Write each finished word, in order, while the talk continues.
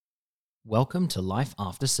Welcome to Life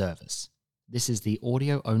After Service. This is the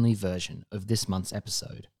audio-only version of this month's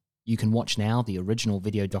episode. You can watch now the original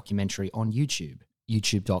video documentary on YouTube,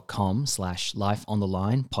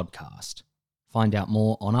 youtube.com/lifeontheline podcast. Find out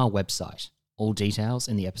more on our website, all details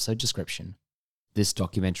in the episode description. This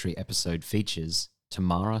documentary episode features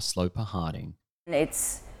Tamara Sloper Harding.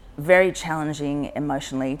 It's very challenging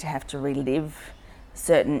emotionally to have to relive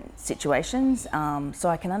certain situations, so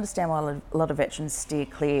I can understand why a lot of veterans steer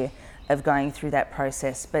clear of going through that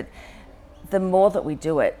process. But the more that we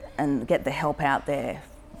do it and get the help out there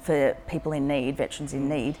for people in need, veterans in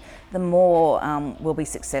need, the more we'll be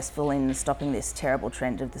successful in stopping this terrible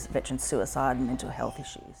trend of this veteran suicide and mental health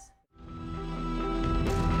issues.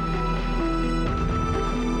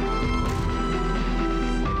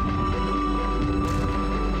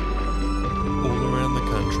 All around the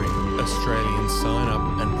country, Australians sign up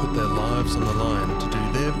and put their lives on the line to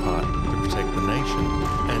do their part to protect the nation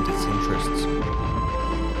and its interests.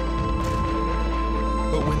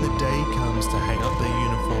 But when the day comes to hang up their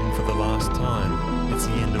uniform for the last time, it's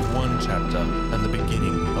the end of one chapter and the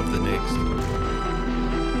beginning of the next.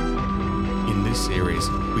 In this series,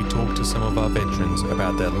 we talk to some of our veterans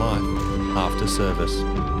about their life after service.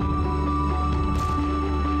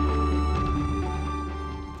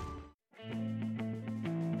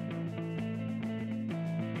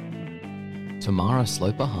 Tamara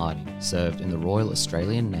Sloper Harding served in the Royal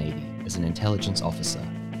Australian Navy as an intelligence officer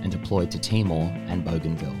and deployed to Timor and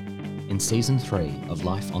Bougainville. In Season 3 of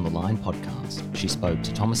Life on the Line podcast, she spoke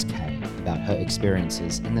to Thomas Kay about her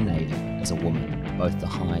experiences in the Navy as a woman, both the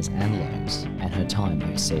highs and lows, and her time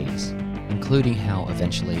overseas, including how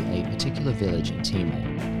eventually a particular village in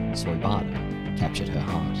Timor, Soibada, captured her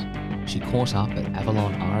heart. She caught up at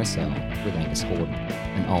Avalon RSL with Angus Horton,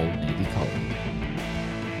 an old Navy colleague.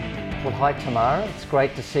 Well, hi Tamara, it's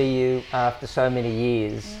great to see you after so many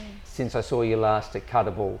years since I saw you last at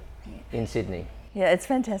Cuttable in Sydney. Yeah, it's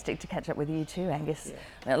fantastic to catch up with you too, Angus.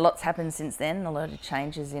 A lot's happened since then, a lot of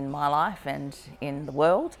changes in my life and in the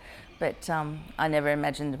world, but I never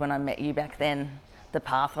imagined when I met you back then the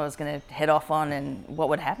path I was going to head off on and what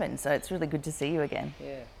would happen, so it's really good to see you again.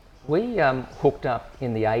 Yeah. We hooked up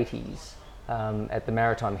in the 80s at the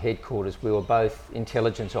Maritime Headquarters. We were both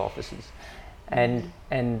intelligence officers, and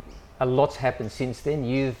a lot's happened since then.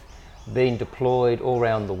 You've been deployed all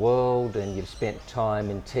around the world and you've spent time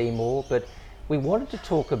in Timor, but we wanted to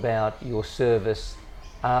talk about your service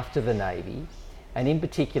after the Navy, and in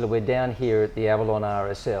particular we're down here at the Avalon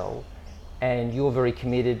RSL and you're very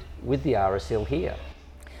committed with the RSL here.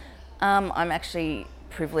 I'm actually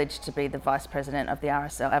privileged to be the Vice President of the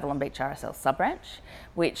RSL, Avalon Beach RSL sub-branch,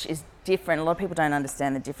 which is different. A lot of people don't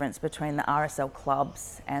understand the difference between the RSL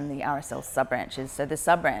clubs and the RSL sub-branches. So the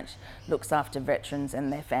sub-branch looks after veterans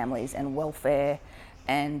and their families and welfare,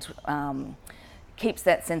 and keeps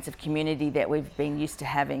that sense of community that we've been used to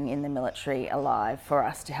having in the military alive for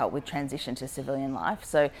us to help with transition to civilian life.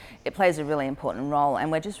 So it plays a really important role,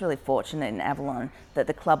 and we're just really fortunate in Avalon that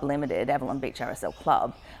the Club Limited, Avalon Beach RSL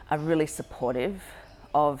Club, are really supportive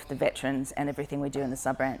of the veterans and everything we do in the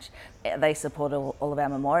sub-branch. They support all of our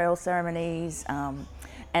memorial ceremonies,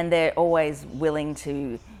 and they're always willing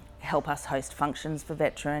to help us host functions for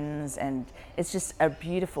veterans, and it's just a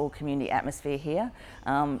beautiful community atmosphere here.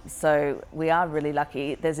 So we are really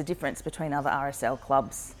lucky. There's a difference between other RSL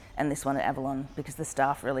clubs and this one at Avalon because the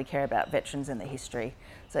staff really care about veterans and their history.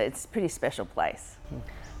 So it's a pretty special place.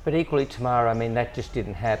 But equally, Tamara, I mean, that just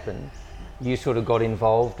didn't happen. You sort of got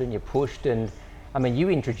involved and you pushed, and I mean, you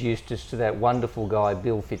introduced us to that wonderful guy,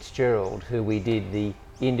 Bill Fitzgerald, who we did the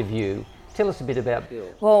interview. Tell us a bit about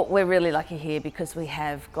Bill. Well, we're really lucky here because we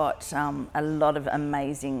have got a lot of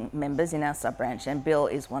amazing members in our sub-branch, and Bill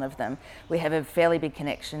is one of them. We have a fairly big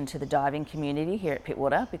connection to the diving community here at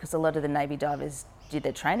Pittwater because a lot of the Navy divers did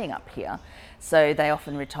their training up here. So they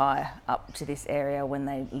often retire up to this area when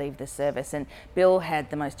they leave the service. And Bill had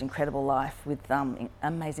the most incredible life with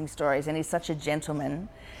amazing stories, and he's such a gentleman.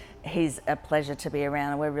 He's a pleasure to be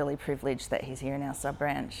around, and we're really privileged that he's here in our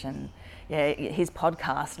sub-branch. And yeah, his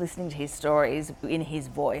podcast, listening to his stories in his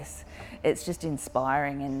voice, it's just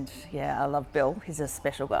inspiring. And yeah, I love Bill. He's a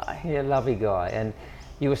special guy. Yeah, lovely guy. And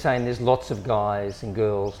you were saying there's lots of guys and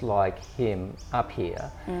girls like him up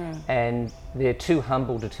here, and they're too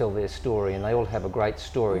humble to tell their story, and they all have a great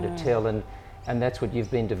story to tell, and that's what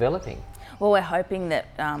you've been developing. Well, we're hoping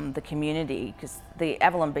that the community, because the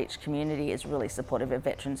Avalon Beach community is really supportive of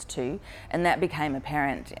veterans too, and that became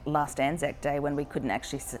apparent last Anzac Day when we couldn't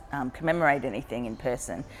actually commemorate anything in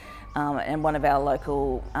person. and one of our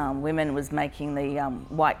local women was making the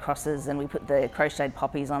white crosses, and we put the crocheted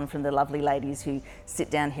poppies on from the lovely ladies who sit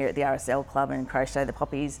down here at the RSL Club and crochet the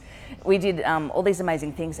poppies. We did all these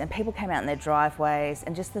amazing things, and people came out in their driveways,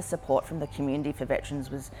 and just the support from the community for veterans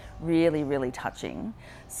was really, really touching.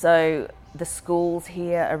 So the schools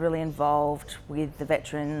here are really involved with the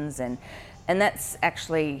veterans, and that's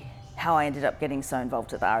actually how I ended up getting so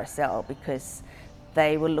involved at the RSL, because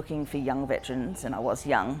they were looking for young veterans, and I was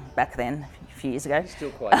young back then, a few years ago, Still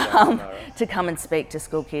quite young, to come and speak to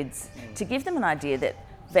school kids, to give them an idea that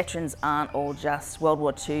veterans aren't all just World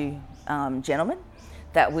War II gentlemen,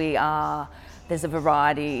 that there's a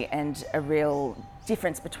variety and a real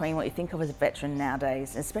difference between what you think of as a veteran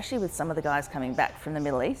nowadays, especially with some of the guys coming back from the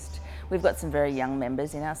Middle East. We've got some very young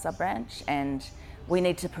members in our sub-branch, and we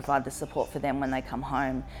need to provide the support for them when they come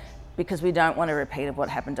home, because we don't want a repeat of what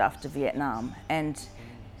happened after Vietnam. And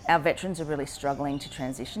our veterans are really struggling to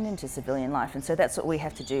transition into civilian life. And so that's what we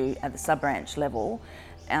have to do at the sub-branch level,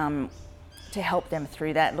 to help them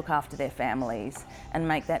through that, look after their families and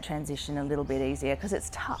make that transition a little bit easier, because it's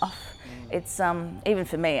tough. It's even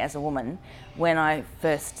for me as a woman, when I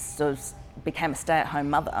first sort of became a stay-at-home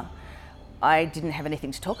mother, I didn't have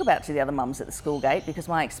anything to talk about to the other mums at the school gate, because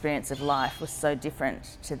my experience of life was so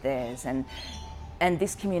different to theirs. And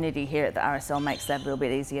this community here at the RSL makes that a little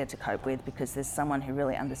bit easier to cope with, because there's someone who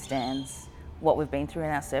really understands what we've been through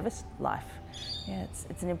in our service life. Yeah,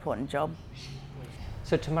 it's an important job.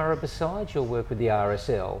 So Tamara, besides your work with the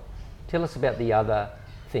RSL, tell us about the other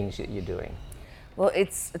things that you're doing. Well,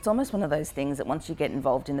 it's almost one of those things that once you get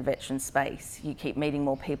involved in the veteran space, you keep meeting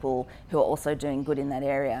more people who are also doing good in that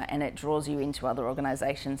area, and it draws you into other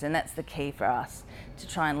organisations, and that's the key for us, to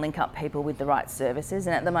try and link up people with the right services.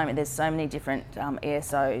 And at the moment there's so many different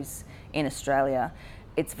ESOs in Australia,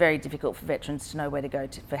 it's very difficult for veterans to know where to go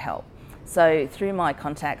for help. So through my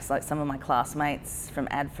contacts, like some of my classmates from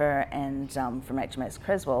ADFA and from HMS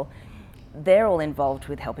Creswell, they're all involved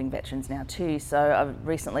with helping veterans now too. So I've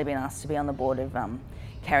recently been asked to be on the board of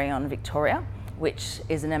Carry On Victoria, which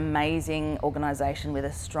is an amazing organisation with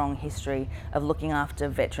a strong history of looking after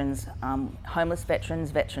veterans, homeless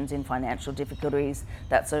veterans, veterans in financial difficulties,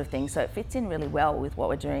 that sort of thing. So it fits in really well with what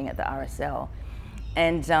we're doing at the RSL.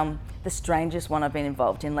 And the strangest one I've been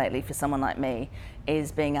involved in lately for someone like me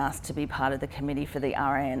is being asked to be part of the committee for the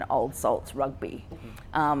RAN Old Salts Rugby.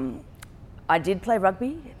 I did play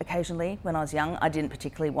rugby occasionally when I was young. I didn't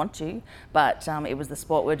particularly want to, but it was the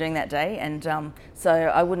sport we were doing that day, and so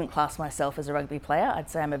I wouldn't class myself as a rugby player. I'd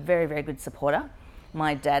say I'm a very, very good supporter.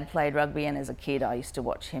 My dad played rugby, and as a kid I used to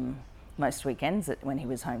watch him most weekends when he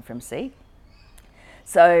was home from sea.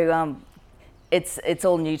 So it's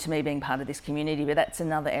all new to me being part of this community, but that's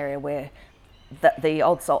another area where the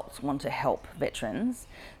Old Salts want to help veterans,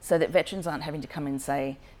 so that veterans aren't having to come and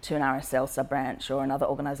say to an RSL sub-branch or another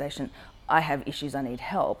organisation, I have issues, I need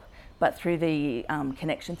help. But through the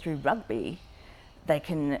connection through rugby, they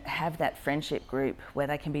can have that friendship group where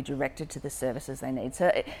they can be directed to the services they need.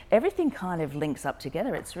 So everything kind of links up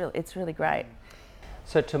together. It's really great.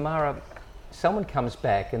 So Tamara, someone comes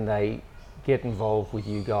back and they get involved with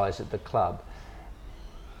you guys at the club.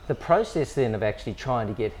 The process then of actually trying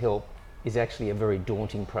to get help is actually a very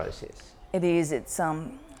daunting process. It is.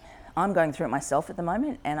 I'm going through it myself at the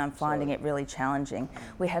moment, and I'm finding it really challenging.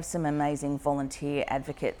 We have some amazing volunteer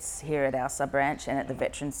advocates here at our sub-branch and at the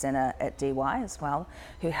Veterans Centre at DY as well,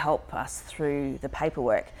 who help us through the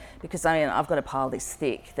paperwork, because I've got a pile this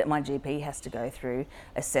thick that my GP has to go through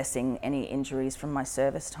assessing any injuries from my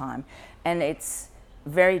service time, and it's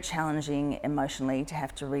very challenging emotionally to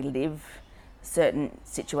have to relive certain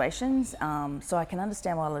situations, so I can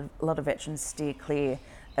understand why a lot of veterans steer clear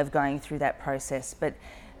of going through that process. But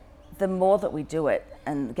the more that we do it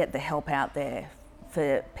and get the help out there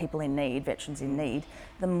for people in need, veterans in need,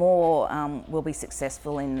 the more we'll be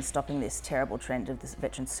successful in stopping this terrible trend of this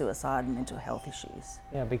veteran suicide and mental health issues.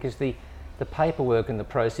 Yeah, because the paperwork and the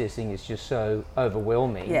processing is just so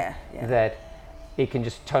overwhelming that it can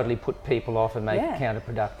just totally put people off and make it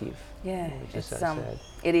counterproductive. Yeah, which is so sad.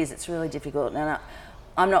 It is. It's really difficult, and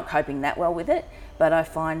I'm not coping that well with it. But I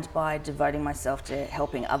find by devoting myself to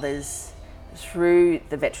helping others through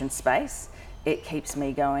the veteran space, it keeps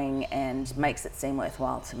me going and makes it seem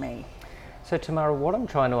worthwhile to me. So Tamara, what I'm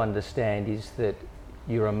trying to understand is that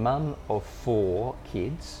you're a mum of 4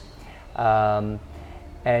 kids, and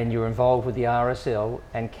you're involved with the RSL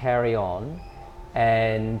and Carry On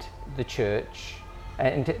and the church.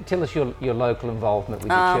 And tell us your local involvement with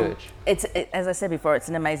the church. As I said before, it's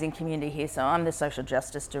an amazing community here. So I'm the Social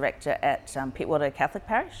Justice Director at Pittwater Catholic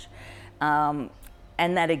Parish.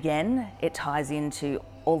 And that again, it ties into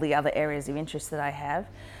all the other areas of interest that I have.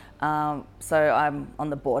 So I'm on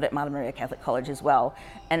the board at Marta Maria Catholic College as well,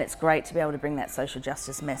 and it's great to be able to bring that social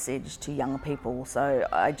justice message to young people. So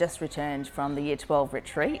I just returned from the Year 12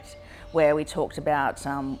 retreat where we talked about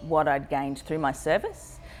what I'd gained through my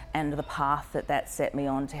service and the path that set me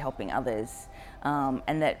on to helping others,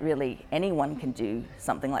 and that really anyone can do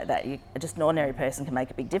something like that. Just an ordinary person can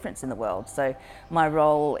make a big difference in the world. So my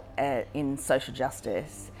role in social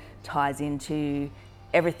justice ties into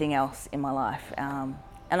everything else in my life.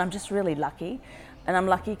 And I'm just really lucky. And I'm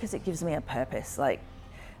lucky because it gives me a purpose. Like,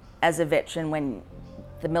 as a veteran, when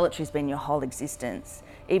the military's been your whole existence,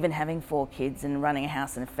 even having 4 kids and running a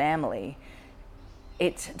house and a family,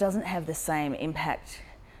 it doesn't have the same impact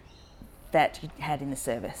that you had in the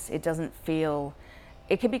service. It doesn't feel,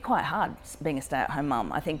 it can be quite hard being a stay-at-home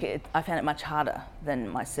mum. I think I found it much harder than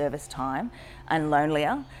my service time and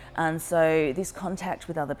lonelier. And so this contact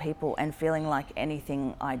with other people and feeling like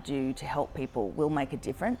anything I do to help people will make a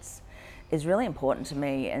difference is really important to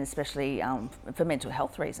me, and especially for mental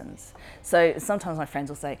health reasons. So sometimes my friends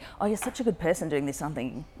will say, oh, you're such a good person doing this. I'm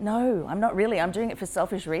thinking, no, I'm not really. I'm doing it for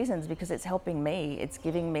selfish reasons because it's helping me. It's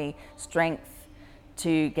giving me strength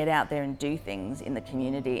to get out there and do things in the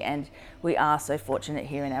community. And we are so fortunate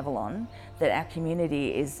here in Avalon that our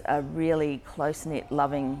community is a really close-knit,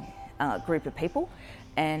 loving group of people,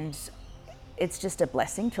 and it's just a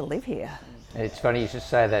blessing to live here. It's funny you should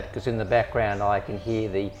say that, because in the background I can hear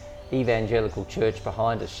the evangelical church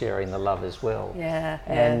behind us sharing the love as well. Yeah.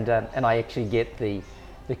 And I actually get the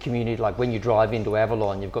community, like when you drive into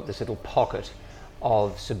Avalon, you've got this little pocket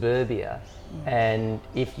of suburbia, and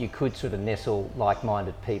if you could sort of nestle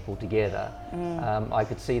like-minded people together, I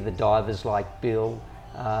could see the divers like Bill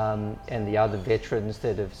and the other veterans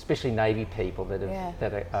that have, especially Navy people that have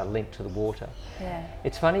that are linked to the water. Yeah.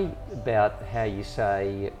 It's funny about how you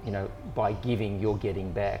say, you know, by giving you're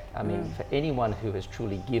getting back. I mean, for anyone who has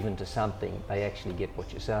truly given to something, they actually get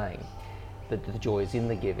what you're saying. That the joy is in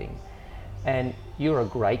the giving. And you're a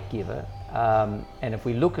great giver. And if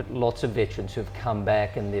we look at lots of veterans who've come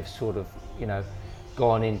back and they've sort of, you know,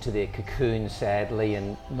 gone into their cocoon sadly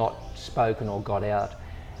and not spoken or got out,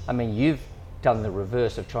 I mean, you've done the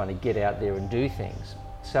reverse of trying to get out there and do things.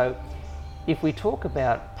 So if we talk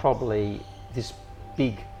about probably this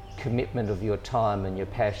big commitment of your time and your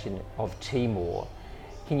passion of Timor,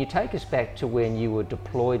 can you take us back to when you were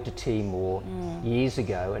deployed to Timor years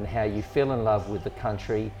ago and how you fell in love with the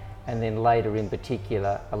country, and then later in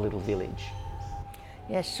particular a little village?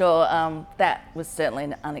 Yeah, sure. That was certainly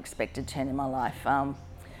an unexpected turn in my life.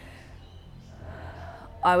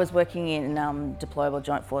 I was working in Deployable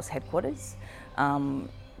Joint Force Headquarters for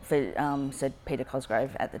Sir Peter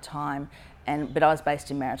Cosgrove at the time, but I was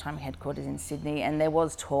based in Maritime Headquarters in Sydney, and there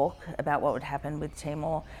was talk about what would happen with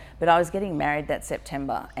Timor, but I was getting married that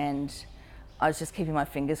September, and I was just keeping my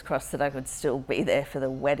fingers crossed that I could still be there for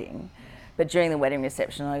the wedding. But during the wedding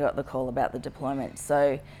reception, I got the call about the deployment.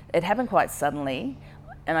 So it happened quite suddenly,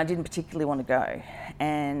 and I didn't particularly want to go.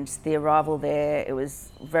 And the arrival there, it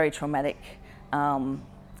was very traumatic.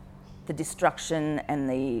 The destruction and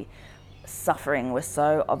the suffering were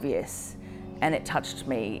so obvious, and it touched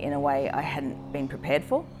me in a way I hadn't been prepared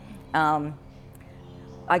for.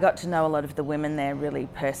 I got to know a lot of the women there really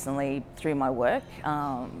personally through my work,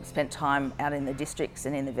 spent time out in the districts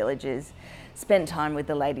and in the villages, spent time with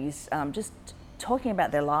the ladies just talking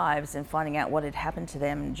about their lives and finding out what had happened to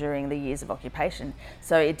them during the years of occupation.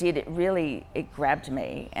 So it really grabbed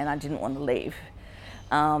me, and I didn't want to leave.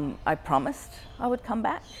 I promised I would come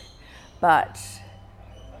back, but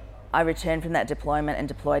I returned from that deployment and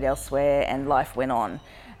deployed elsewhere, and life went on.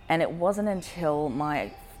 And it wasn't until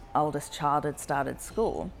my oldest child had started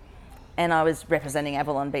school, and I was representing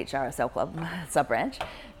Avalon Beach RSL Club sub-branch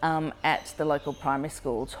at the local primary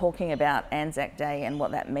school, talking about Anzac Day and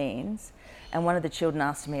what that means. And one of the children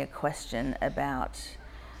asked me a question about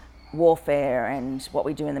warfare and what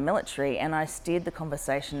we do in the military, and I steered the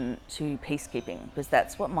conversation to peacekeeping, because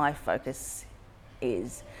that's what my focus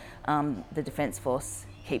is. The Defence Force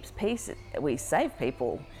keeps peace, we save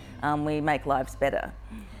people, we make lives better.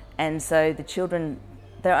 And so the children,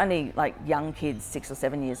 they're only like young kids, 6 or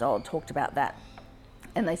 7 years old, talked about that.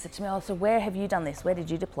 And they said to me, oh, so where have you done this? Where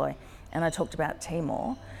did you deploy? And I talked about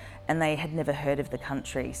Timor, and they had never heard of the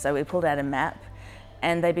country. So we pulled out a map,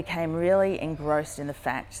 and they became really engrossed in the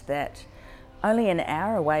fact that only an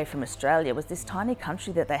hour away from Australia was this tiny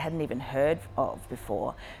country that they hadn't even heard of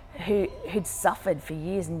before, who'd suffered for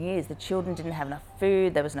years and years. The children didn't have enough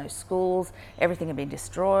food, there was no schools, everything had been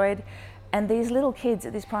destroyed. And these little kids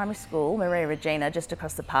at this primary school, Maria Regina, just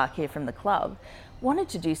across the park here from the club, wanted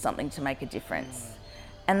to do something to make a difference.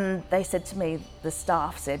 And they said to me, the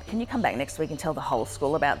staff said, can you come back next week and tell the whole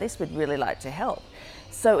school about this? We'd really like to help.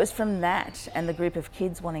 So it was from that and the group of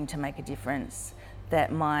kids wanting to make a difference that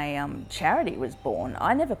my charity was born.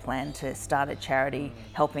 I never planned to start a charity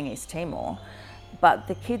helping East Timor, but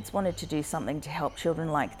the kids wanted to do something to help children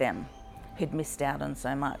like them who'd missed out on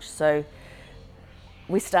so much. So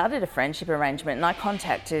we started a friendship arrangement, and I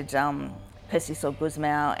contacted Percy Saul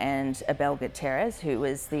Guzmao and Abel Gutierrez, who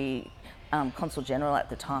was the Consul General at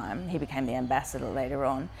the time. He became the ambassador later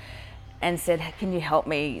on, and said, can you help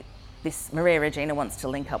me? This Maria Regina wants to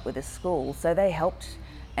link up with a school. So they helped,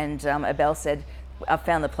 and Abel said, I've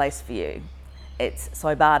found the place for you. It's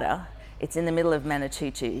Soibada. It's in the middle of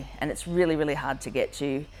Manatutu, and it's really, really hard to get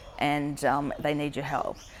to, and they need your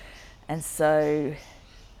help. And so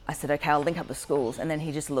I said, okay, I'll link up the schools. And then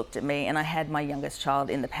he just looked at me, and I had my youngest child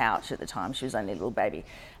in the pouch at the time. She was only a little baby.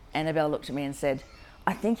 Annabelle looked at me and said,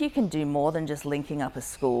 I think you can do more than just linking up a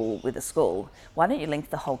school with a school. Why don't you link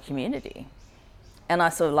the whole community? And I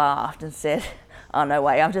sort of laughed and said, oh, no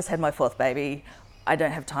way, I've just had my 4th baby. I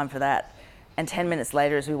don't have time for that. And 10 minutes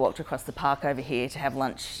later, as we walked across the park over here to have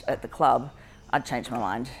lunch at the club, I'd changed my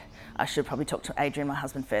mind. I should probably talk to Adrian, my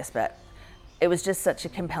husband, first, but it was just such a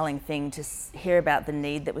compelling thing to hear about the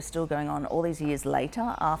need that was still going on all these years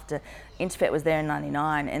later. After Interfet was there in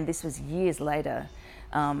 '99, and this was years later,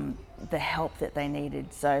 the help that they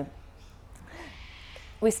needed. So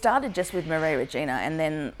we started just with Maria Regina, and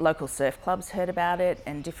then local surf clubs heard about it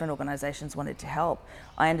and different organisations wanted to help.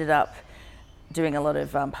 I ended up doing a lot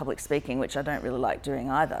of public speaking, which I don't really like doing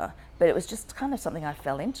either, but it was just kind of something I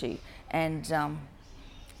fell into. And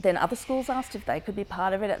then other schools asked if they could be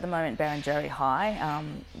part of it. At the moment, Barangarry High,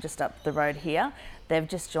 just up the road here, they've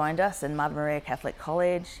just joined us, and Mother Maria Catholic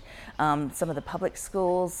College, some of the public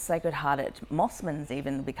schools, Sacred Heart at Mossman's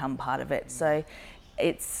even become part of it. So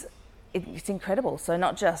it's incredible. So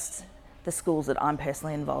not just the schools that I'm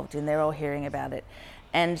personally involved in, they're all hearing about it.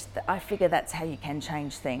 And I figure that's how you can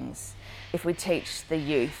change things. If we teach the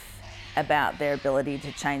youth about their ability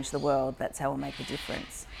to change the world, that's how we'll make a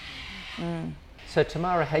difference. So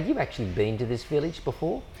Tamara, had you actually been to this village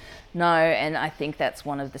before? No, and I think that's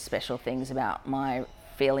one of the special things about my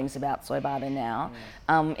feelings about Soibada now.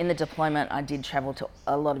 In the deployment, I did travel to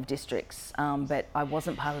a lot of districts, but I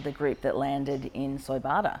wasn't part of the group that landed in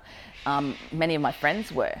Soibada. Many of my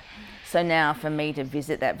friends were. So now for me to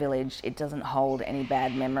visit that village, it doesn't hold any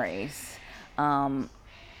bad memories.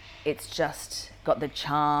 It's just got the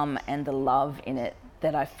charm and the love in it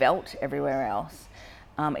that I felt everywhere else.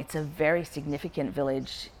 It's a very significant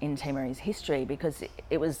village in Timorese history because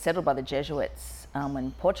it was settled by the Jesuits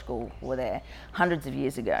when Portugal were there hundreds of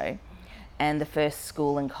years ago, and the first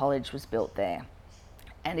school and college was built there.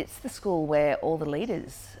 And it's the school where all the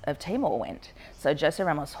leaders of Timor went. So Jose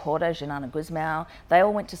Ramos Horta, Xanana Guzmao, they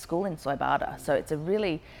all went to school in Soibada. So it's a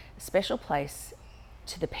really special place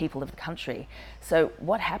to the people of the country. So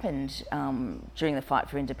what happened during the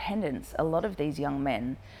fight for independence, a lot of these young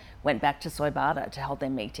men went back to Soibada to hold their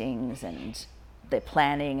meetings and their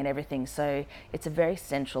planning and everything. So it's a very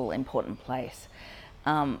central, important place.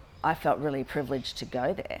 I felt really privileged to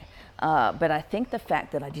go there. But I think the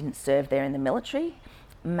fact that I didn't serve there in the military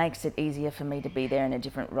makes it easier for me to be there in a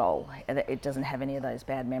different role. It doesn't have any of those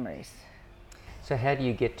bad memories. So how do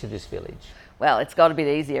you get to this village? Well, it's got a bit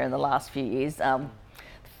easier in the last few years.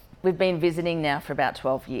 We've been visiting now for about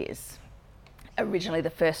 12 years. Originally,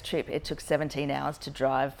 the first trip, it took 17 hours to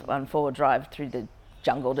drive, on forward drive through the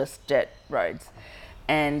jungle, just dirt roads.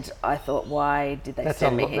 And I thought, why did they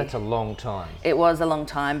send me here? That's a long time. It was a long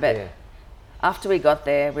time, but after we got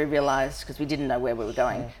there, we realised, because we didn't know where we were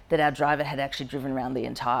going, that our driver had actually driven around the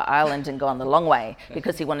entire island and gone the long way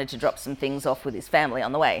because he wanted to drop some things off with his family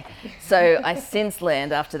on the way. So I since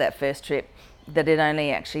learned after that first trip that it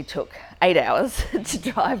only actually took 8 hours to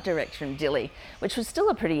drive direct from Dili, which was still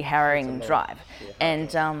a pretty harrowing drive.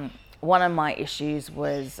 And one of my issues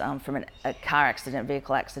was from a car accident,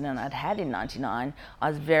 vehicle accident I'd had in '99. I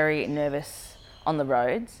was very nervous on the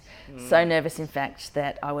roads. So nervous, in fact,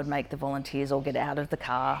 that I would make the volunteers all get out of the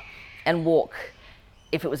car and walk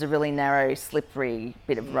if it was a really narrow, slippery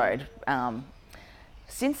bit of road.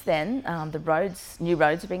 Since then, new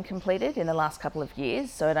roads have been completed in the last couple of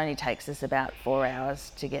years, so it only takes us about 4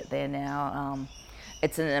 hours to get there now.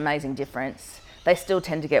 It's an amazing difference. They still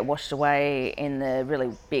tend to get washed away in the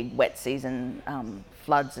really big wet season,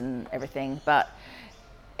 floods and everything, but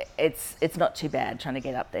it's not too bad trying to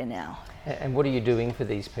get up there now. And what are you doing for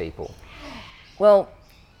these people? Well,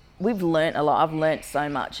 we've learnt a lot. I've learnt so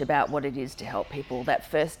much about what it is to help people. That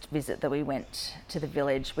first visit that we went to the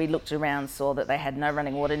village, we looked around, saw that they had no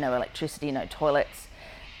running water, no electricity, no toilets.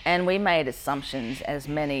 And we made assumptions, as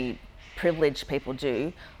many privileged people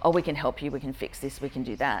do. Oh, we can help you, we can fix this, we can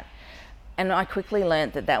do that. And I quickly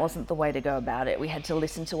learned that that wasn't the way to go about it. We had to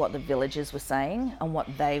listen to what the villagers were saying and what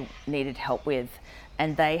they needed help with.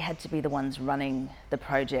 And they had to be the ones running the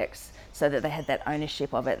projects so that they had that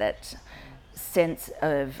ownership of it, that sense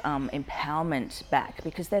of empowerment back,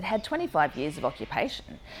 because they'd had 25 years of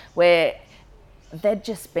occupation where they'd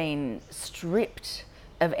just been stripped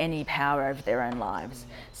of any power over their own lives.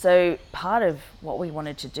 So part of what we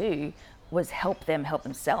wanted to do was help them help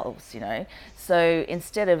themselves, you know. So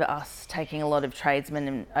instead of us taking a lot of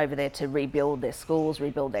tradesmen over there to rebuild their schools,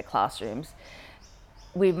 rebuild their classrooms,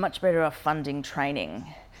 we're much better off funding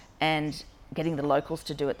training and getting the locals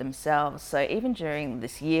to do it themselves. So even during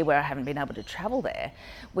this year where I haven't been able to travel there,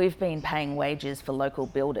 we've been paying wages for local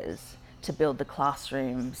builders to build the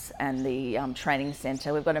classrooms and the training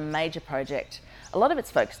centre. We've got a major project, a lot of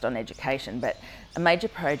it's focused on education, but a major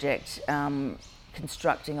project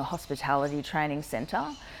constructing a hospitality training centre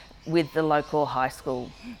with the local high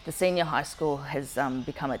school. The senior high school has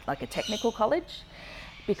become like a technical college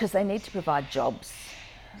because they need to provide jobs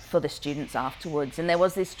for the students afterwards. And there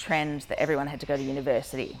was this trend that everyone had to go to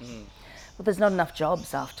university. Well, there's not enough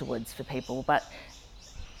jobs afterwards for people, but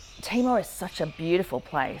Timor is such a beautiful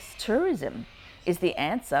place. Tourism is the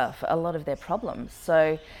answer for a lot of their problems.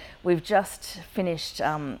 So we've just finished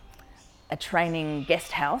a training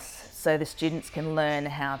guest house so the students can learn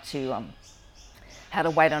how to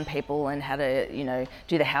wait on people and how to, you know,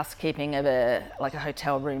 do the housekeeping of a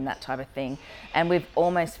hotel room, that type of thing. And we've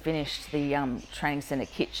almost finished the training centre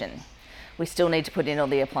kitchen. We still need to put in all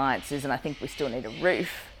the appliances, and I think we still need a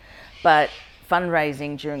roof. But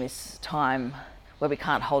fundraising during this time where we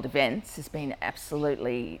can't hold events has been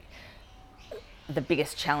absolutely the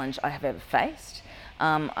biggest challenge I have ever faced.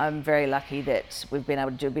 I'm very lucky that we've been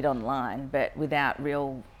able to do a bit online, but without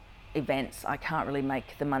real events, I can't really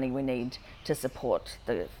make the money we need to support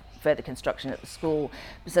the further construction at the school.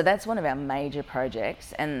 So that's one of our major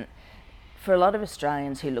projects. And for a lot of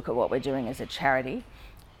Australians who look at what we're doing as a charity,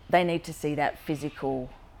 they need to see that physical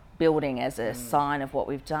building as a sign of what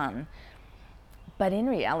we've done. But in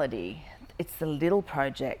reality, it's the little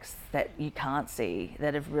projects that you can't see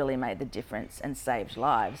that have really made the difference and saved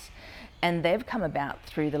lives. And they've come about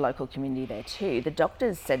through the local community there too. The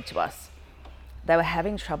doctors said to us they were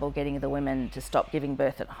having trouble getting the women to stop giving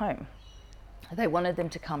birth at home. They wanted them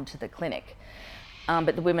to come to the clinic,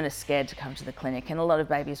 but the women are scared to come to the clinic, and a lot of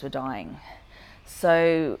babies were dying.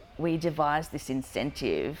 So we devised this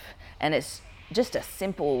incentive, and it's just a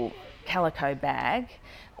simple calico bag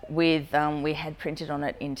with, we had printed on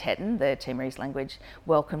it in Teton, the Timorese language,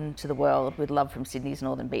 "Welcome to the world with love from Sydney's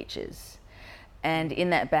northern beaches." And in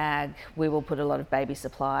that bag, we will put a lot of baby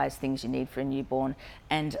supplies, things you need for a newborn.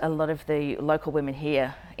 And a lot of the local women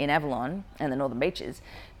here in Avalon and the Northern Beaches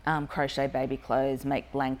crochet baby clothes,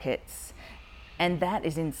 make blankets. And that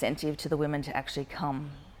is incentive to the women to actually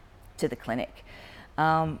come to the clinic.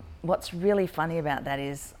 What's really funny about that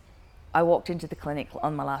is I walked into the clinic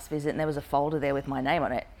on my last visit and there was a folder there with my name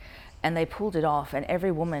on it. And they pulled it off, and every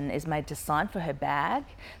woman is made to sign for her bag.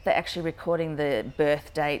 They're actually recording the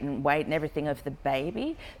birth date and weight and everything of the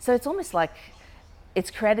baby. So it's almost like it's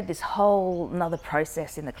created this whole another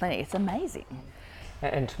process in the clinic. It's amazing.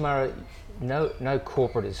 And Tamara, no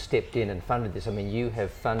corporate has stepped in and funded this. I mean, you have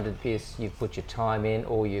funded this, you've put your time in,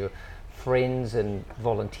 all your friends and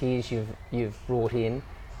volunteers you've brought in.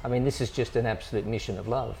 I mean, this is just an absolute mission of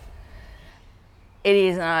love. It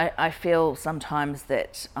is, and I feel sometimes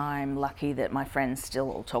that I'm lucky that my friends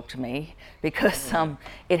still talk to me, because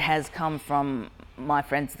it has come from my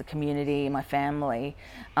friends, the community, my family.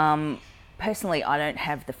 Personally, I don't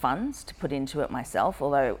have the funds to put into it myself,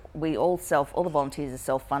 although all the volunteers are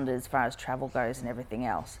self-funded as far as travel goes and everything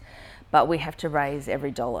else. But we have to raise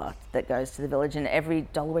every dollar that goes to the village, and every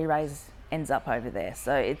dollar we raise ends up over there.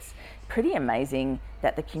 So it's pretty amazing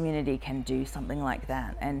that the community can do something like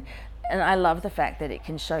that. And I love the fact that it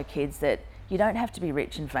can show kids that you don't have to be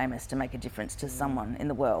rich and famous to make a difference to someone in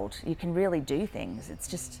the world. You can really do things.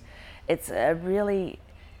 It's a really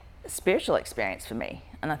spiritual experience for me,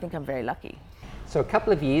 and I think I'm very lucky. So a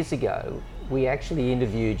couple of years ago, we actually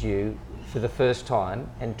interviewed you for the first time,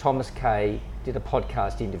 and Thomas Kay did a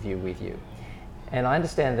podcast interview with you. And I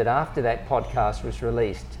understand that after that podcast was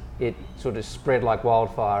released, it sort of spread like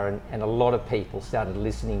wildfire, and a lot of people started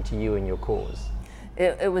listening to you and your cause.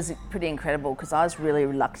 It was pretty incredible, because I was really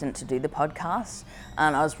reluctant to do the podcast,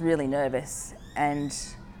 and I was really nervous, and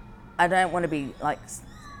I don't want to be like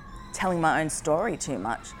telling my own story too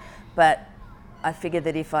much, but I figured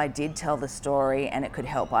that if I did tell the story and it could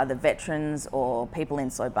help either veterans or people in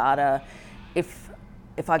Sobata, if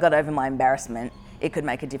if I got over my embarrassment, it could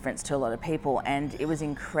make a difference to a lot of people. And it was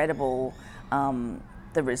incredible,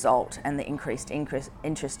 the result and the increased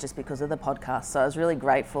interest just because of the podcast. So I was really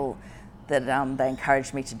grateful that they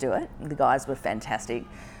encouraged me to do it. The guys were fantastic.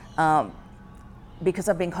 Because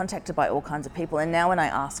I've been contacted by all kinds of people, and now when I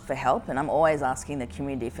ask for help, and I'm always asking the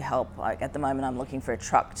community for help, like at the moment I'm looking for a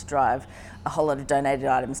truck to drive a whole lot of donated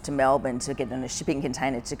items to Melbourne to get in a shipping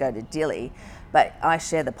container to go to Dili, but I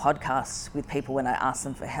share the podcasts with people when I ask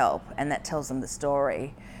them for help, and that tells them the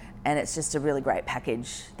story, and it's just a really great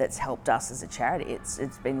package that's helped us as a charity.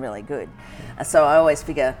 It's been really good. So I always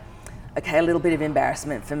figure, okay, a little bit of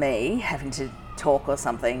embarrassment for me, having to talk or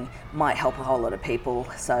something, might help a whole lot of people.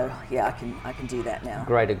 So yeah, I can do that now.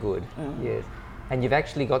 Greater good, yes. And you've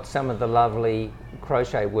actually got some of the lovely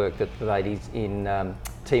crochet work that the ladies in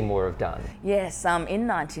Timor have done. Yes, in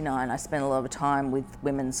 '99 I spent a lot of time with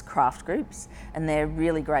women's craft groups, and they're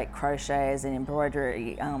really great crocheters and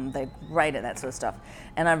embroidery. They're great at that sort of stuff.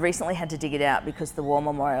 And I've recently had to dig it out because the War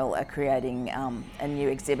Memorial are creating a new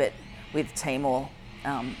exhibit with Timor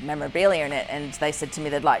memorabilia in it, and they said to me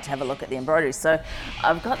they'd like to have a look at the embroidery. So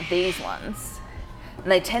I've got these ones,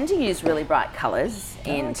 and they tend to use really bright colours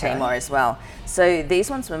in Timor as well. So these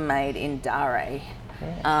ones were made in Dare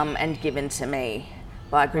and given to me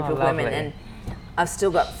by a group of women, and I've still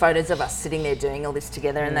got photos of us sitting there doing all this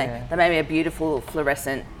together, and they made me a beautiful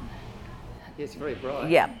fluorescent. Yes, very bright.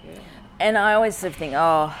 Yeah. And I always sort of think,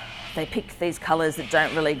 oh, they pick these colours that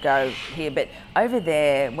don't really go here, but over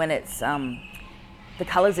there when it's the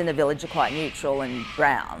colours in the village are quite neutral and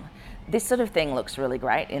brown. This sort of thing looks really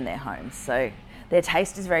great in their homes. So their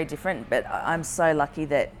taste is very different, but I'm so lucky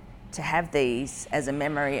that to have these as a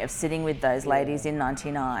memory of sitting with those ladies in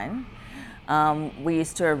 '99. We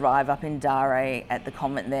used to arrive up in Dare at the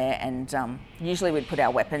convent there, and usually we'd put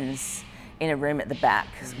our weapons in a room at the back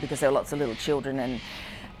because there were lots of little children,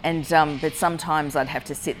 but sometimes I'd have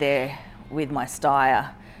to sit there with my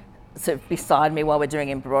styer sort of beside me while we're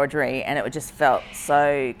doing embroidery, and it just felt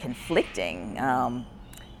so conflicting.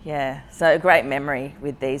 So a great memory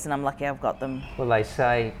with these, and I'm lucky I've got them. Well, they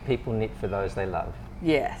say people knit for those they love.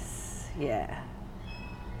 Yes, yeah.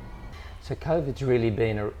 So COVID's really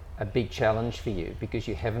been a big challenge for you because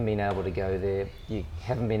you haven't been able to go there, you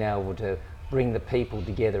haven't been able to bring the people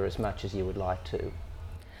together as much as you would like to.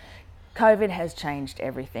 COVID has changed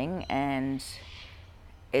everything, and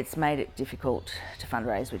it's made it difficult to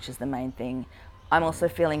fundraise, which is the main thing. I'm also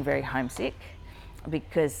feeling very homesick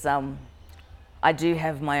because I do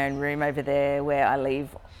have my own room over there where I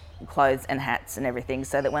leave clothes and hats and everything,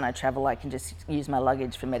 so that when I travel I can just use my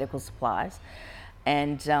luggage for medical supplies.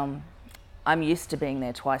 And I'm used to being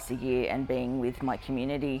there twice a year and being with my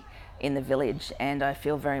community in the village, and I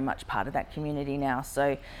feel very much part of that community now.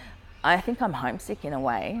 So I think I'm homesick in a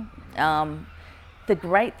way. The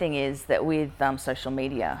great thing is that with social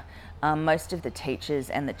media, most of the teachers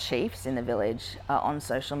and the chiefs in the village are on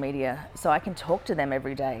social media, so I can talk to them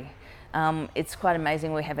every day. It's quite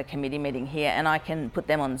amazing. We have a committee meeting here, and I can put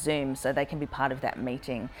them on Zoom so they can be part of that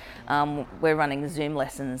meeting. We're running Zoom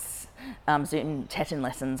lessons, Zoom Teton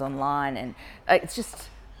lessons online, and it's just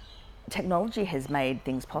technology has made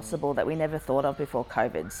things possible that we never thought of before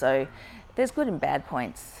COVID. So there's good and bad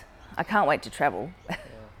points. I can't wait to travel.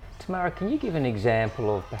 Tamara, can you give an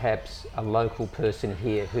example of perhaps a local person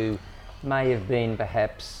here who may have been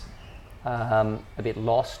perhaps a bit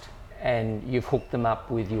lost, and you've hooked them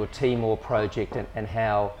up with your Timor project and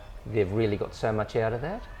how they've really got so much out of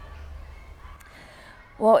that?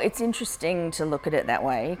 Well, it's interesting to look at it that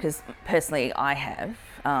way because personally I have.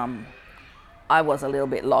 I was a little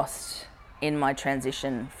bit lost in my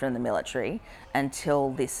transition from the military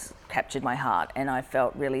until this captured my heart, and I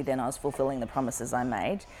felt really then I was fulfilling the promises I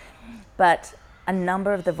made. But a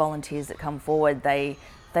number of the volunteers that come forward, they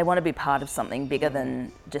want to be part of something bigger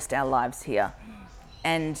than just our lives here.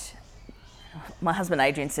 And my husband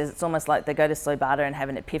Adrian says it's almost like they go to Slobata and have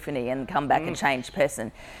an epiphany and come back a changed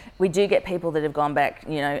person. We do get people that have gone back,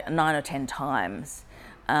 9 or 10 times.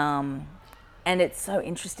 And it's so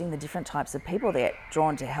interesting the different types of people that get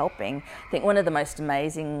drawn to helping. I think one of the most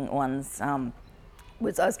amazing ones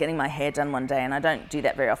was I was getting my hair done one day, and I don't do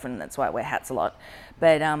that very often, that's why I wear hats a lot.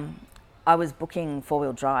 But I was booking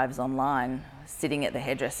 4-wheel drives online, sitting at the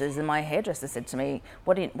hairdressers, and my hairdresser said to me,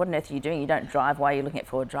 what on earth are you doing? You don't drive, why are you looking at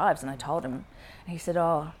 4-wheel drives? And I told him, and he said,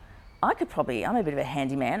 I'm a bit of a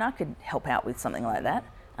handyman, I could help out with something like that.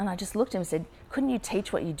 And I just looked at him and said, couldn't you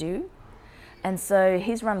teach what you do? And so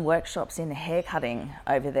he's run workshops in hair cutting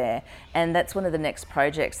over there, and that's one of the next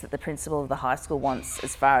projects that the principal of the high school wants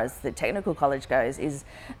as far as the technical college goes, is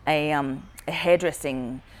a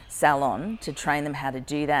hairdressing salon to train them how to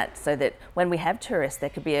do that, so that when we have tourists, there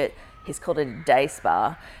could be he's called it a day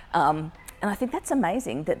spa. And I think that's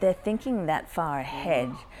amazing that they're thinking that far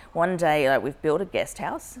ahead. One day, we've built a guest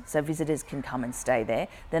house so visitors can come and stay there.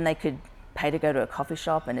 Then they could pay to go to a coffee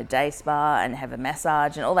shop and a day spa and have a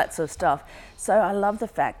massage and all that sort of stuff. So I love the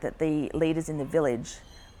fact that the leaders in the village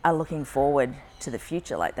are looking forward to the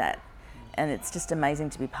future like that. And it's just amazing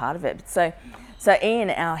to be part of it. So Ian,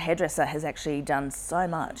 our hairdresser, has actually done so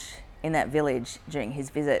much in that village during his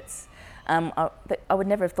visits. I would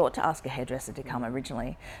never have thought to ask a hairdresser to come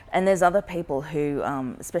originally. And there's other people who,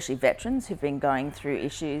 especially veterans, who've been going through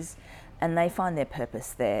issues and they find their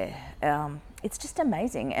purpose there. It's just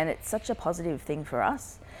amazing, and it's such a positive thing for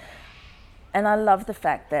us. And I love the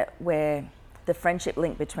fact that the friendship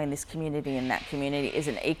link between this community and that community is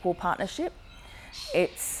an equal partnership.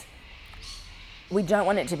 We don't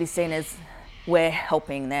want it to be seen as we're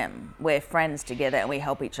helping them. We're friends together and we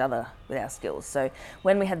help each other with our skills. So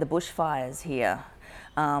when we had the bushfires here,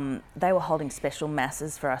 they were holding special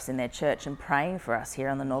masses for us in their church and praying for us here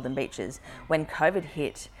on the Northern Beaches. When COVID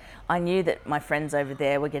hit, I knew that my friends over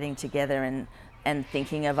there were getting together and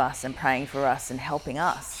thinking of us and praying for us and helping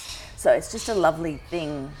us. So it's just a lovely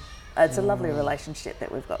thing. It's a lovely relationship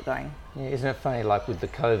that we've got going. Yeah, isn't it funny, like with the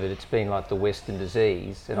COVID, it's been like the Western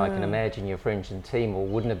disease, and I can imagine your friends in Timor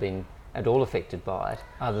wouldn't have been at all affected by it,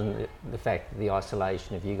 other than the fact of the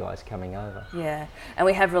isolation of you guys coming over. Yeah, and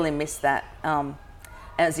we have really missed that. And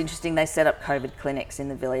it was interesting, they set up COVID clinics in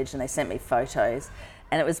the village and they sent me photos,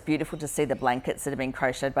 and it was beautiful to see the blankets that have been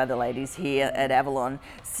crocheted by the ladies here at Avalon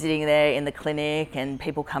sitting there in the clinic, and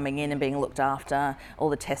people coming in and being looked after, all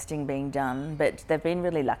the testing being done. But they've been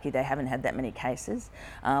really lucky, they haven't had that many cases.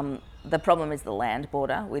 The problem is the land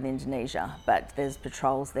border with Indonesia, but there's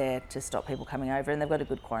patrols there to stop people coming over, and they've got a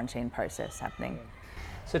good quarantine process happening.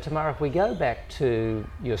 So Tamara, if we go back to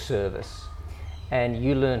your service, and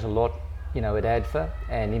you learnt a lot, at ADFA,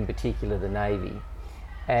 and in particular the Navy,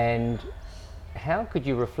 and how could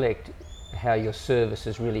you reflect how your service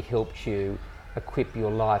has really helped you equip your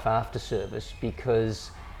life after service? Because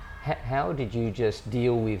how did you just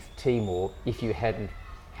deal with Timor if you hadn't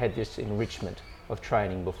had this enrichment of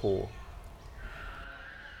training before?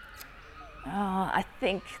 I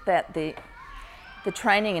think that the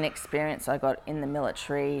training and experience I got in the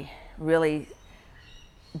military, really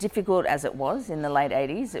difficult as it was in the late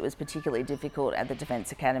 80s, it was particularly difficult at the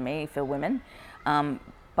Defence Academy for women.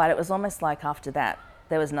 But it was almost like after that,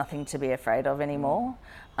 there was nothing to be afraid of anymore.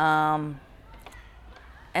 And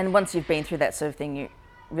once you've been through that sort of thing, you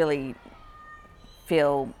really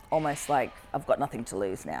feel almost like I've got nothing to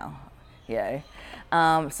lose now.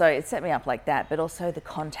 So it set me up like that, but also the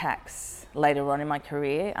contacts later on in my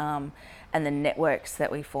career and the networks that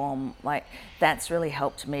we form, that's really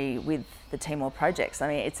helped me with the Timor projects. I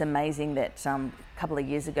mean, it's amazing that a couple of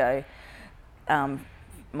years ago,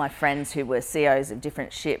 my friends who were CEOs of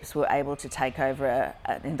different ships were able to take over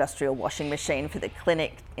an industrial washing machine for the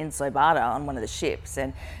clinic in Sobata on one of the ships.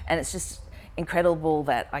 And it's just incredible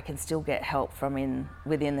that I can still get help from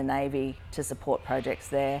within the Navy to support projects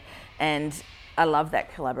there. And I love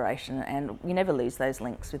that collaboration, and we never lose those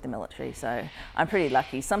links with the military. So I'm pretty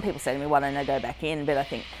lucky. Some people say to me, why don't I go back in? But I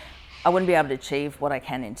think I wouldn't be able to achieve what I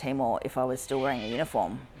can in Timor if I was still wearing a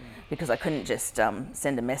uniform. Because I couldn't just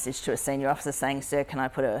send a message to a senior officer saying, sir, can I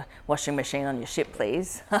put a washing machine on your ship,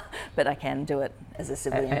 please? But I can do it as a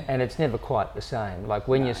civilian. And it's never quite the same. Like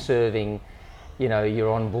when you're serving, you're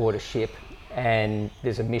on board a ship and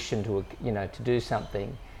there's a mission to do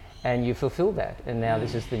something, and you fulfill that. And now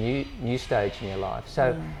this is the new stage in your life.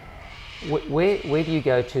 So where do you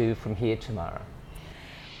go to from here tomorrow?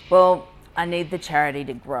 Well, I need the charity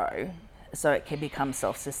to grow so it can become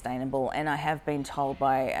self-sustainable. And I have been told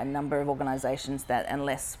by a number of organisations that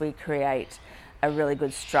unless we create a really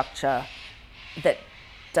good structure that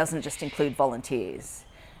doesn't just include volunteers,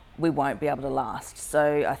 we won't be able to last.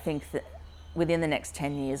 So I think that within the next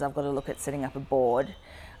 10 years, I've got to look at setting up a board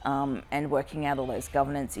and working out all those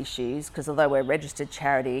governance issues, because although we're a registered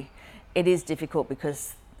charity, it is difficult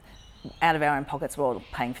because out of our own pockets we're all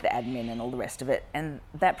paying for the admin and all the rest of it, and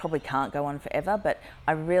that probably can't go on forever. But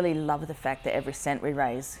I really love the fact that every cent we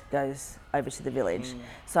raise goes over to the village.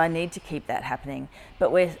 So I need to keep that happening.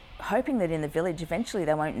 But we're hoping that in the village eventually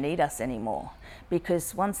they won't need us anymore,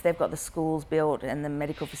 because once they've got the schools built and the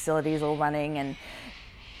medical facilities all running, and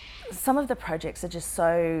some of the projects are just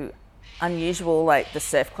so unusual, like the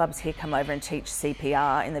surf clubs here come over and teach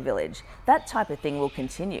CPR in the village. That type of thing will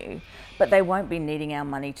continue, but they won't be needing our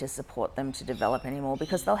money to support them to develop anymore,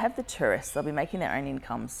 because they'll have the tourists, they'll be making their own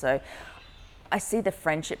income. So I see the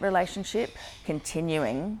friendship relationship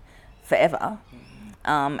continuing forever.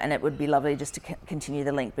 And it would be lovely just to continue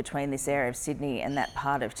the link between this area of Sydney and that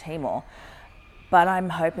part of Timor. But I'm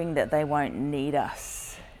hoping that they won't need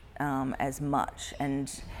us as much,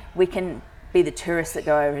 and we can be the tourists that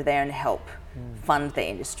go over there and help fund the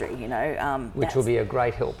industry, you know. Which will be a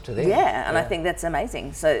great help to them. Yeah, and I think that's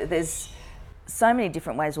amazing. So there's so many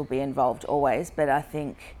different ways we'll be involved always, but I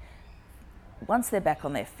think once they're back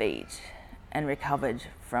on their feet and recovered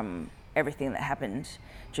from everything that happened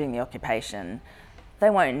during the occupation, they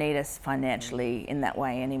won't need us financially in that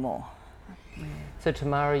way anymore. So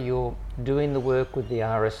Tamara, you're doing the work with the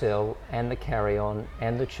RSL and the Carry On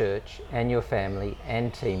and the church and your family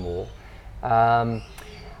and Timor.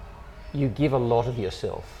 You give a lot of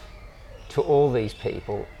yourself to all these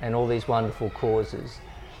people and all these wonderful causes.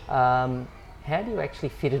 How do you actually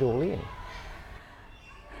fit it all in?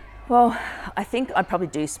 Well, I think I probably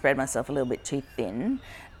do spread myself a little bit too thin,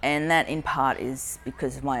 and that in part is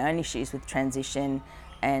because of my own issues with transition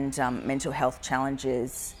and mental health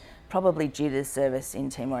challenges, probably due to the service in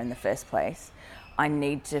Timor in the first place. I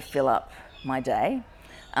need to fill up my day.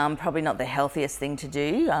 Probably not the healthiest thing to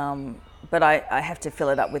do, but I have to fill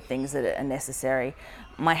it up with things that are necessary.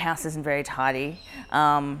 My house isn't very tidy,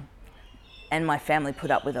 and my family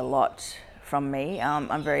put up with a lot from me.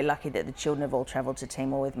 I'm very lucky that the children have all travelled to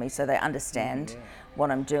Timor with me, so they understand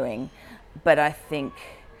what I'm doing. But I think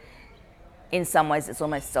in some ways it's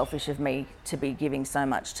almost selfish of me to be giving so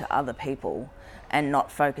much to other people and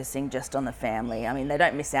not focusing just on the family. I mean, they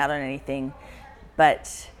don't miss out on anything,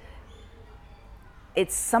 but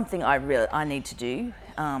it's something I need to do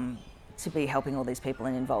to be helping all these people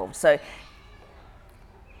and involved. So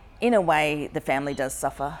in a way, the family does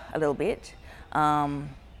suffer a little bit,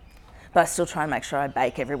 but I still try and make sure I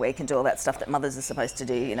bake every week and do all that stuff that mothers are supposed to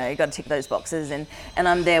do. You know, you've got to tick those boxes, and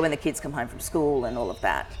I'm there when the kids come home from school and all of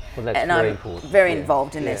that. Well, that's and very I'm important. very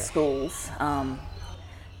involved in their schools.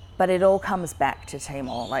 But it all comes back to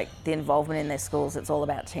Timor, like the involvement in their schools, it's all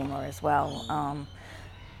about Timor as well.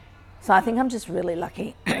 So I think I'm just really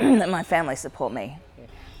lucky that my family support me.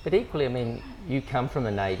 But equally, I mean, you come from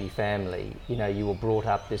a Navy family, you know, you were brought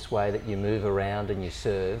up this way, that you move around and you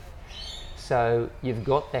serve. So you've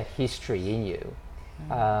got that history in you.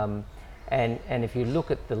 And if you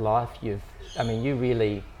look at the life you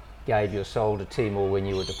really gave your soul to Timor when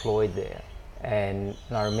you were deployed there. And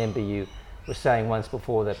I remember you were saying once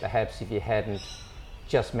before that perhaps if you hadn't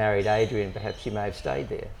just married Adrian, perhaps you may have stayed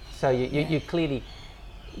there. So you clearly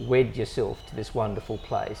wed yourself to this wonderful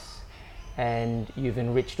place, and you've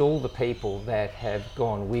enriched all the people that have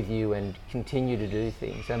gone with you and continue to do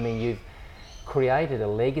things. I mean, you've created a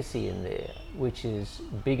legacy in there which is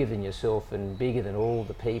bigger than yourself and bigger than all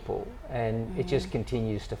the people, and it just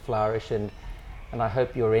continues to flourish, and I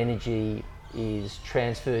hope your energy is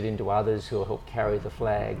transferred into others who will help carry the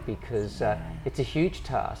flag, because it's a huge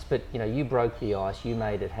task, but you know, you broke the ice, you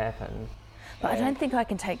made it happen. But I don't think I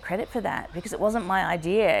can take credit for that, because it wasn't my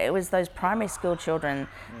idea. It was those primary school children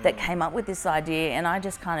that came up with this idea, and I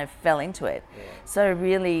just kind of fell into it. So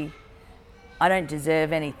really, I don't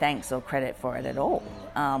deserve any thanks or credit for it at all.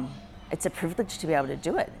 It's a privilege to be able to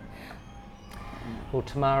do it. Well,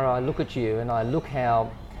 Tamara, I look at you and I look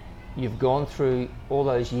how you've gone through all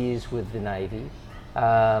those years with the Navy,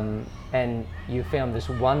 and you found this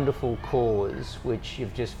wonderful cause which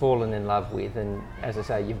you've just fallen in love with, and as I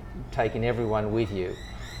say, you've taken everyone with you.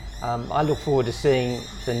 I look forward to seeing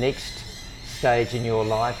the next stage in your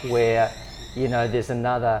life where, you know, there's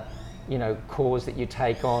another, you know, cause that you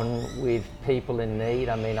take on with people in need.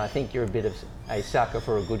 I mean, I think you're a bit of a sucker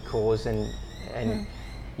for a good cause, and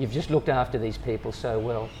you've just looked after these people so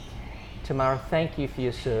well. Tamara, thank you for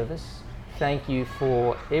your service. Thank you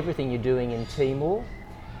for everything you're doing in Timor,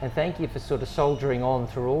 and thank you for sort of soldiering on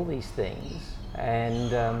through all these things.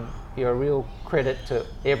 And you're a real credit to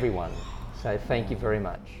everyone. So thank you very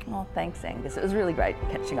much. Oh, thanks, Angus. It was really great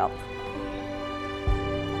catching up.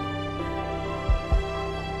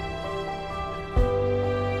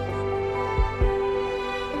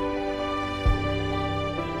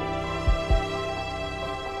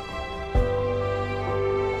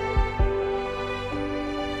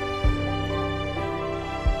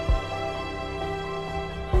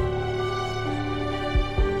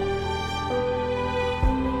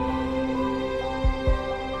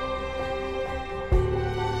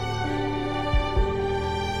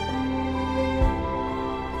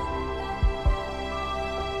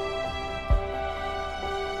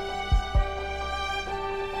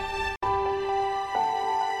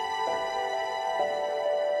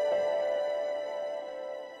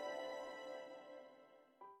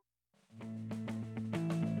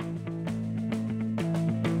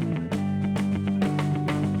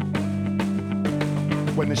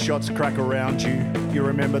 When the shots crack around you, you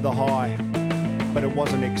remember the high. But it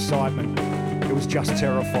wasn't excitement, it was just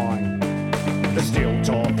terrifying. The steel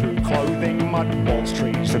tore through clothing, mud walls,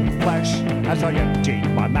 trees and flesh, as I emptied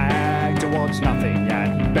my mag towards nothing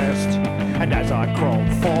at best. And as I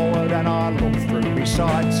crawled forward and I looked through my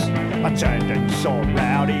sights, I turned and saw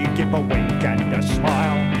Rowdy give a wink and a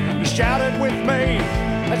smile. He shouted with me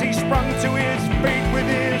as he sprung to his feet with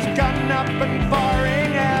his gun up and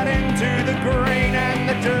firing out into the